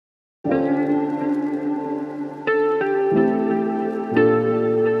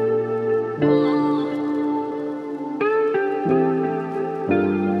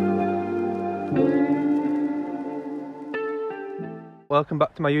welcome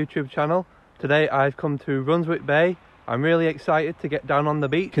back to my YouTube channel. Today I've come to Runswick Bay. I'm really excited to get down on the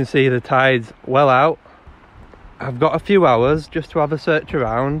beach. You can see the tide's well out. I've got a few hours just to have a search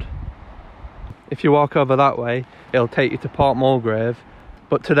around. If you walk over that way, it'll take you to Port Mulgrave.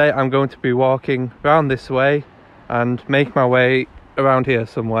 But today I'm going to be walking around this way and make my way around here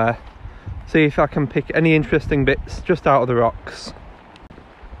somewhere. See if I can pick any interesting bits just out of the rocks.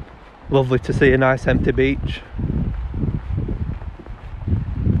 Lovely to see a nice empty beach.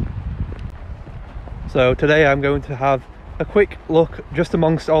 So today I'm going to have a quick look just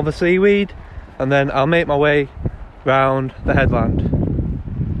amongst all the seaweed, and then I'll make my way round the headland.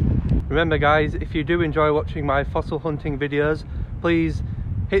 Remember guys, if you do enjoy watching my fossil hunting videos, please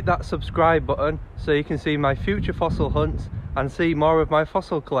hit that subscribe button so you can see my future fossil hunts and see more of my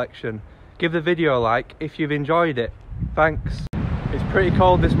fossil collection. Give the video a like if you've enjoyed it. Thanks. It's pretty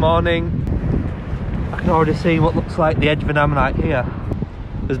cold this morning. I can already see what looks like the edge of an ammonite here.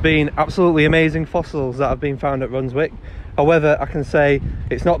 There's been absolutely amazing fossils that have been found at Runswick. However, I can say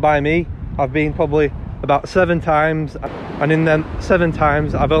it's not by me. I've been probably about 7 times, and in them 7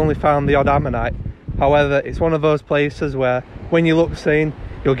 times I've only found the odd ammonite. However, it's one of those places where when you look seen,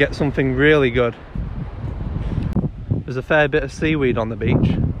 you'll get something really good. There's a fair bit of seaweed on the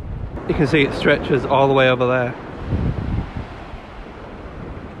beach. You can see it stretches all the way over there.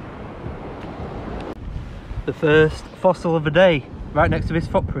 The first fossil of the day, right next to this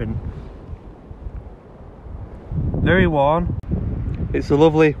footprint. Very worn. It's a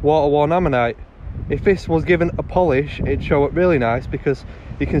lovely water-worn ammonite. If this was given a polish, it'd show up really nice because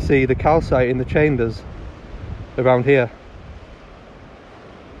you can see the calcite in the chambers around here.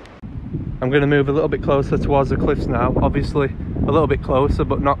 I'm going to move a little bit closer towards the cliffs now. Obviously a little bit closer,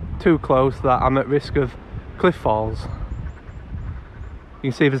 but not too close that I'm at risk of cliff falls.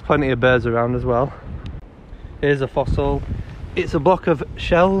 You can see there's plenty of birds around as well. Here's a fossil. It's a block of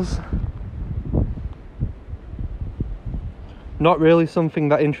shells. Not really something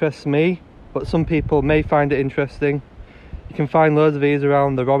that interests me, but some people may find it interesting. You can find loads of these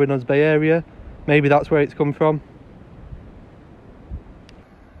around the Runswick Bay area. Maybe that's where it's come from.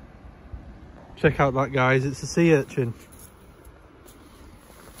 Check out that, guys, it's a sea urchin.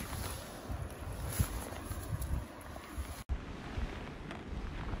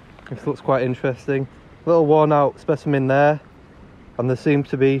 This looks quite interesting. Little worn out specimen there, and there seems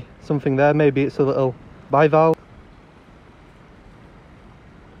to be something there. Maybe it's a little bivalve.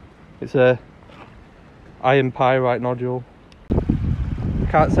 It's a iron pyrite nodule. I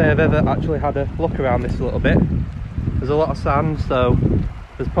can't say I've ever actually had a look around this a little bit. There's a lot of sand, so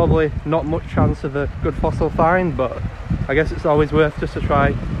there's probably not much chance of a good fossil find, but I guess it's always worth just to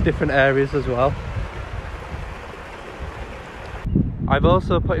try different areas as well. I've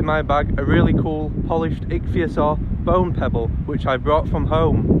also put in my bag a really cool polished ichthyosaur bone pebble, which I brought from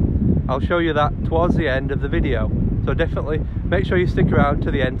home. I'll show you that towards the end of the video, so definitely make sure you stick around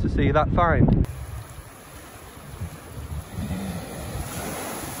to the end to see that find.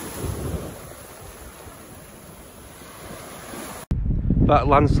 That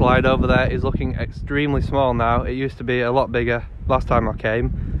landslide over there is looking extremely small now. It used to be a lot bigger last time I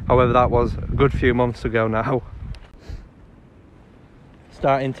came. However, that was a good few months ago now.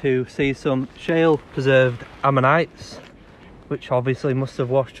 Starting to see some shale preserved ammonites, which obviously must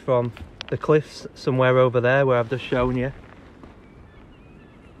have washed from the cliffs somewhere over there where I've just shown you.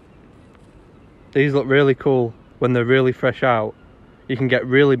 These look really cool when they're really fresh out. You can get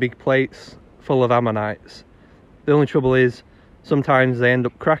really big plates full of ammonites. The only trouble is sometimes they end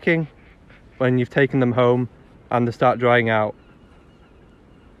up cracking when you've taken them home and they start drying out.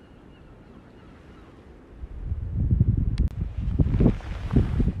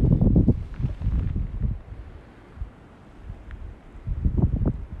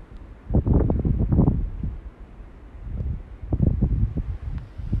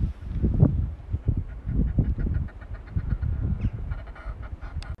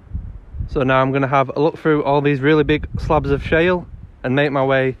 So now I'm going to have a look through all these really big slabs of shale and make my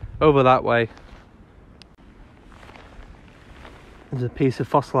way over that way. There's a piece of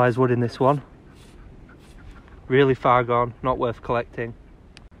fossilised wood in this one. Really far gone, not worth collecting.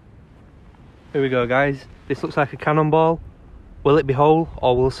 Here we go guys, this looks like a cannonball. Will it be whole,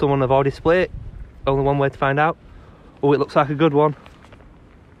 or will someone have already split it? Only one way to find out. Oh, it looks like a good one.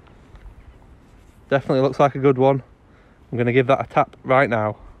 Definitely looks like a good one. I'm going to give that a tap right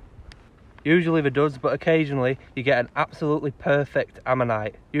now. Usually the duds, but occasionally you get an absolutely perfect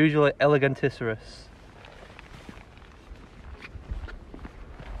ammonite, usually eleganticerus.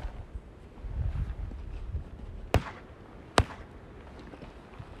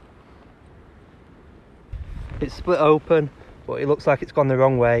 It's split open, but it looks like it's gone the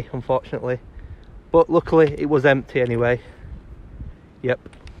wrong way, unfortunately. But luckily it was empty anyway. Yep.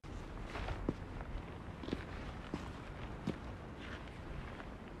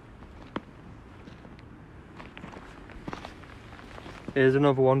 Here's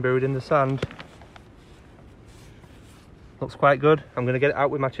another one buried in the sand. Looks quite good. I'm going to get it out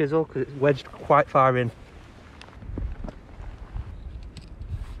with my chisel because it's wedged quite far in.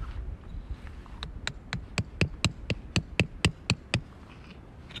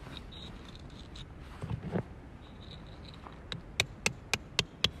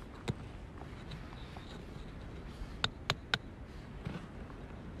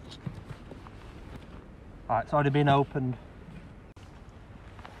 Alright, it's already been opened.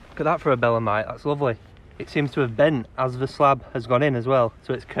 Look at that for a belemnite, that's lovely. It seems to have bent as the slab has gone in as well,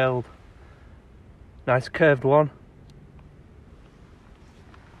 so it's curled. Nice curved one.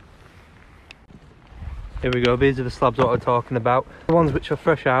 Here we go, these are the slabs what I'm talking about. The ones which are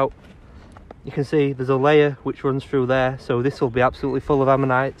fresh out. You can see there's a layer which runs through there, so this will be absolutely full of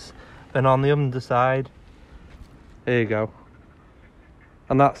ammonites. And on the underside, there you go.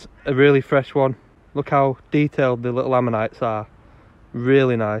 And that's a really fresh one. Look how detailed the little ammonites are.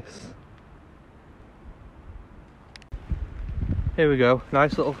 Really nice. Here we go,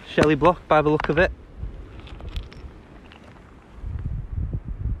 nice little shelly block by the look of it.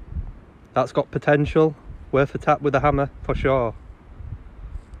 That's got potential, worth a tap with a hammer for sure.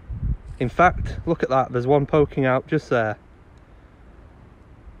 In fact, look at that, there's one poking out just there.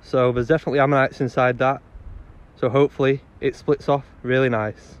 So there's definitely ammonites inside that. So hopefully it splits off really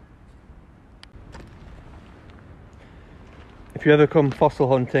nice. If you ever come fossil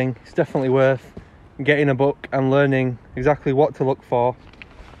hunting, it's definitely worth getting a book and learning exactly what to look for,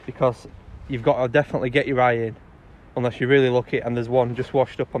 because you've got to definitely get your eye in, unless you're really lucky and there's one just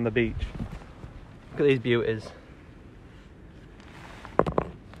washed up on the beach. Look at these beauties.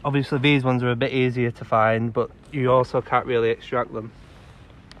 Obviously these ones are a bit easier to find, but you also can't really extract them.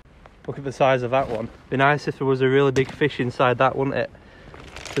 Look at the size of that one. Be nice if there was a really big fish inside that, wouldn't it?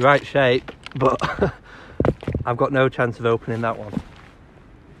 It's the right shape, but I've got no chance of opening that one.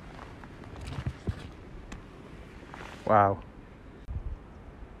 Wow.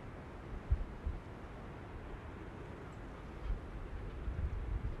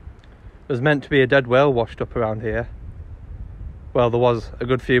 There's meant to be a dead whale washed up around here. Well, there was a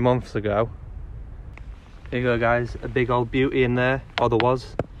good few months ago. Here you go guys, a big old beauty in there, or there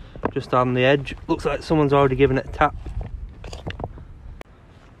was, just on the edge. Looks like someone's already given it a tap.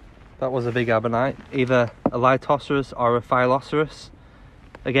 That was a big ammonite, either a Lithoceros or a Phyloceros.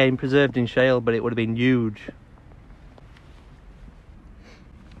 Again, preserved in shale, but it would have been huge.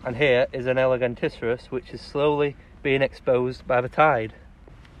 And here is an Eleganticeros, which is slowly being exposed by the tide.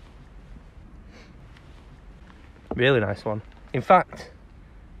 Really nice one. In fact,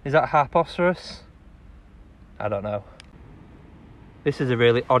 is that Harpoceros? I don't know. This is a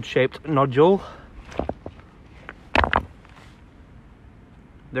really odd shaped nodule.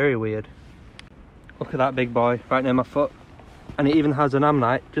 Very weird. Look at that big boy right near my foot. And it even has an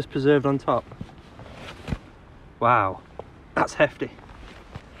ammonite just preserved on top. Wow, that's hefty.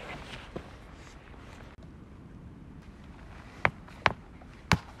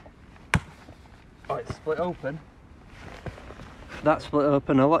 Oh, it's split open. That split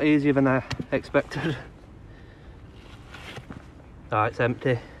open a lot easier than I expected. Ah, it's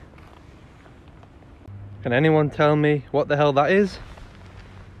empty. Can anyone tell me what the hell that is?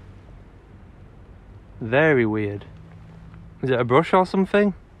 Very weird. Is it a brush or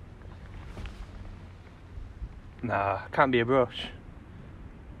something? Nah, can't be a brush.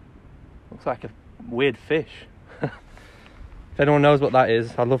 Looks like a weird fish. If anyone knows what that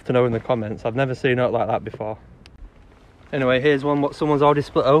is, I'd love to know in the comments. I've never seen it like that before. Anyway, here's one what someone's already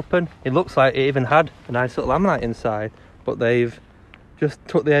split open. It looks like it even had a nice little ammonite inside, but they've just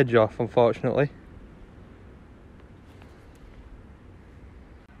took the edge off, unfortunately.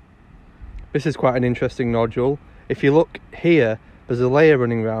 This is quite an interesting nodule. If you look here, there's a layer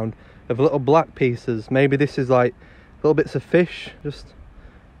running around of little black pieces. Maybe this is like little bits of fish, just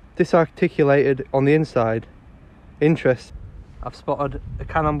disarticulated on the inside. Interesting. I've spotted a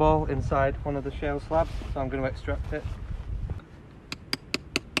cannonball inside one of the shale slabs, so I'm going to extract it.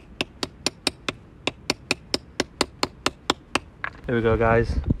 Here we go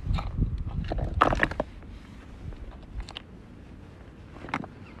guys.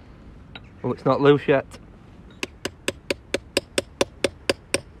 Oh, it's not loose yet.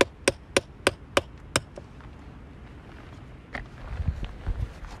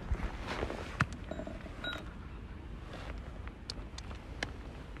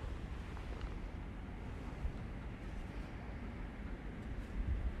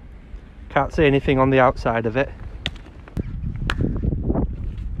 Can't see anything on the outside of it.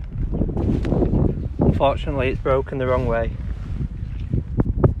 Unfortunately it's broken the wrong way,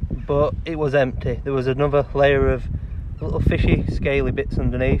 but it was empty. There was another layer of little fishy scaly bits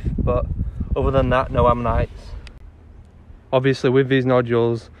underneath, but other than that, no ammonites. Obviously with these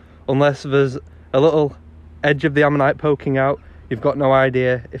nodules, unless there's a little edge of the ammonite poking out, you've got no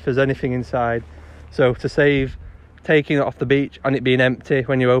idea if there's anything inside. So to save taking it off the beach and it being empty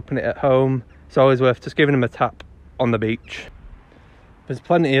when you open it at home, it's always worth just giving them a tap on the beach. There's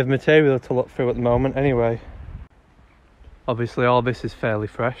plenty of material to look through at the moment anyway. Obviously all this is fairly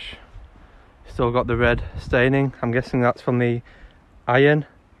fresh. Still got the red staining. I'm guessing that's from the iron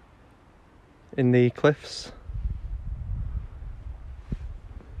in the cliffs.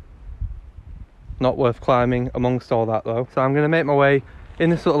 Not worth climbing amongst all that though. So I'm going to make my way in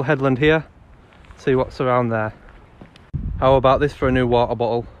this little headland here, see what's around there. How about this for a new water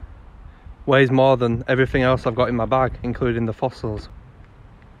bottle? Weighs more than everything else I've got in my bag, including the fossils.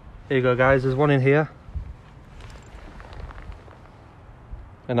 Here you go guys, there's one in here.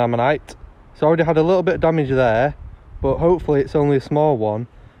 An ammonite. It's already had a little bit of damage there, but hopefully it's only a small one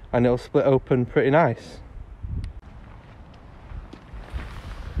and it'll split open pretty nice.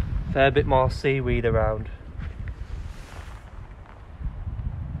 Fair bit more seaweed around.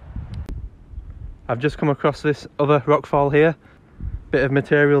 I've just come across this other rockfall here. Bit of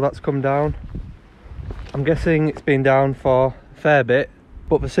material that's come down. I'm guessing it's been down for a fair bit,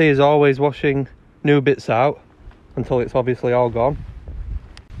 but the sea is always washing new bits out until it's obviously all gone.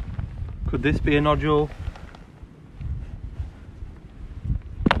 Could this be a nodule?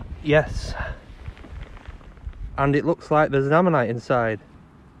 Yes. And it looks like there's an ammonite inside.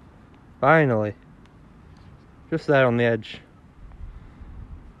 Finally. Just there on the edge.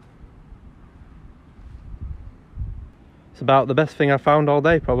 It's about the best thing I found all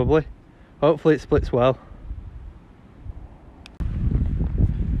day probably. Hopefully it splits well.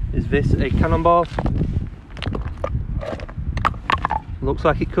 Is this a cannonball? Looks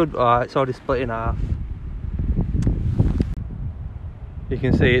like it could. Oh, it's already split in half. You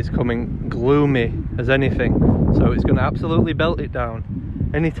can see it's coming gloomy as anything, so it's going to absolutely belt it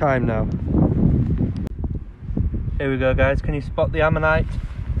down anytime now. Here we go guys, can you spot the ammonite?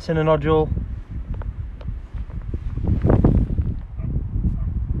 It's in a nodule.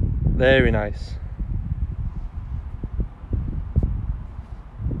 Very nice.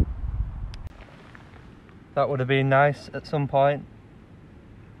 That would have been nice at some point.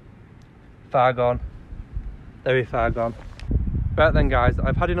 Far gone. Very far gone. Right then guys,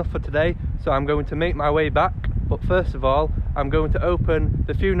 I've had enough for today, so I'm going to make my way back. But first of all, I'm going to open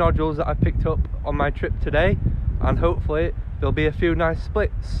the few nodules that I picked up on my trip today, and hopefully there'll be a few nice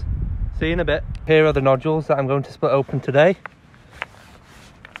splits. See you in a bit. Here are the nodules that I'm going to split open today.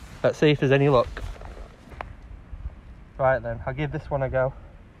 Let's see if there's any luck. Right then, I'll give this one a go.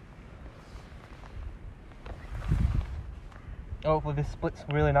 Hopefully this splits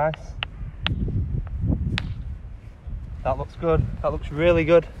really nice. That looks good. That looks really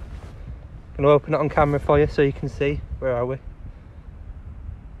good. I'm going to open it on camera for you so you can see. Where are we?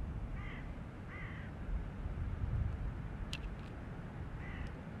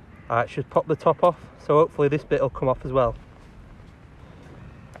 I should pop the top off, so hopefully this bit will come off as well.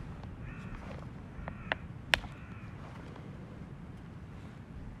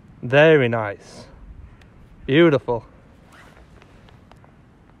 Very nice. Beautiful.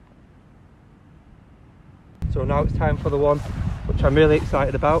 So now it's time for the one which I'm really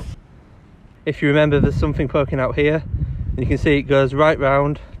excited about. If you remember, there's something poking out here, and you can see it goes right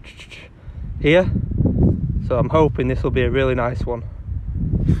round here. So I'm hoping this will be a really nice one.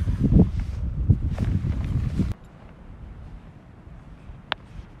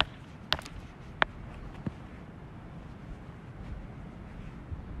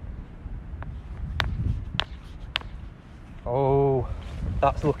 Oh,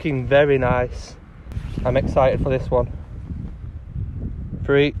 that's looking very nice. I'm excited for this one.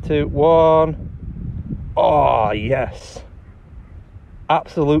 3, 2, 1. Oh, yes.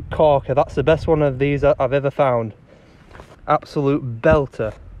 Absolute corker. That's the best one of these I've ever found. Absolute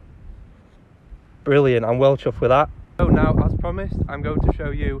belter. Brilliant. I'm well chuffed with that. So now, as promised, I'm going to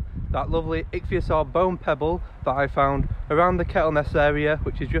show you that lovely ichthyosaur bone pebble that I found around the Kettleness area,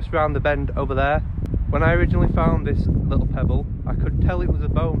 which is just round the bend over there. When I originally found this little pebble, I could tell it was a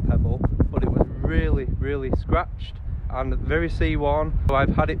bone pebble, but it was really scratched and very sea-worn. So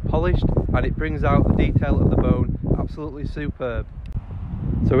I've had it polished and it brings out the detail of the bone. Absolutely superb.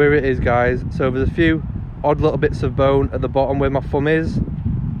 So here it is guys. So there's a few odd little bits of bone at the bottom where my thumb is,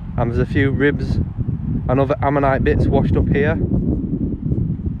 and there's a few ribs and other ammonite bits washed up here.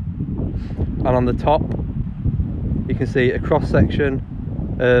 And on the top you can see a cross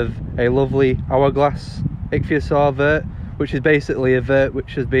section of a lovely hourglass ichthyosaur vert, which is basically a vert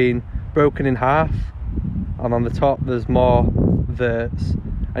which has been broken in half, and on the top there's more verts,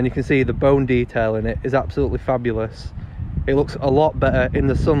 and you can see the bone detail in it is absolutely fabulous. It looks a lot better in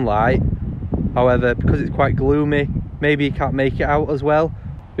the sunlight, however because it's quite gloomy maybe you can't make it out as well.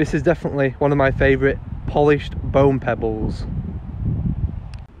 This is definitely one of my favourite polished bone pebbles.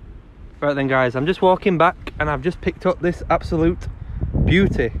 Right then guys, I'm just walking back and I've just picked up this absolute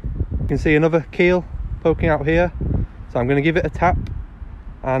beauty. You can see another keel poking out here, so I'm going to give it a tap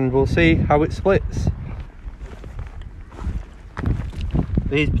and we'll see how it splits.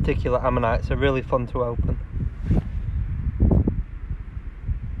 These particular ammonites are really fun to open.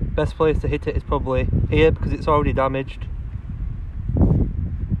 Best place to hit it is probably here because it's already damaged.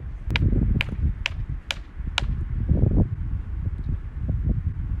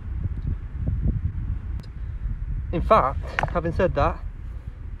 In fact, having said that,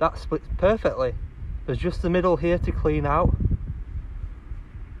 that splits perfectly. There's just the middle here to clean out.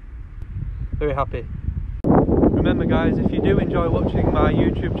 Very happy. Remember guys, if you do enjoy watching my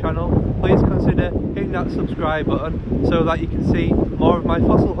YouTube channel, please consider hitting that subscribe button so that you can see more of my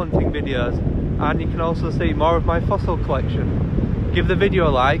fossil hunting videos, and you can also see more of my fossil collection. Give the video a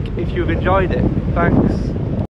like if you've enjoyed it. Thanks.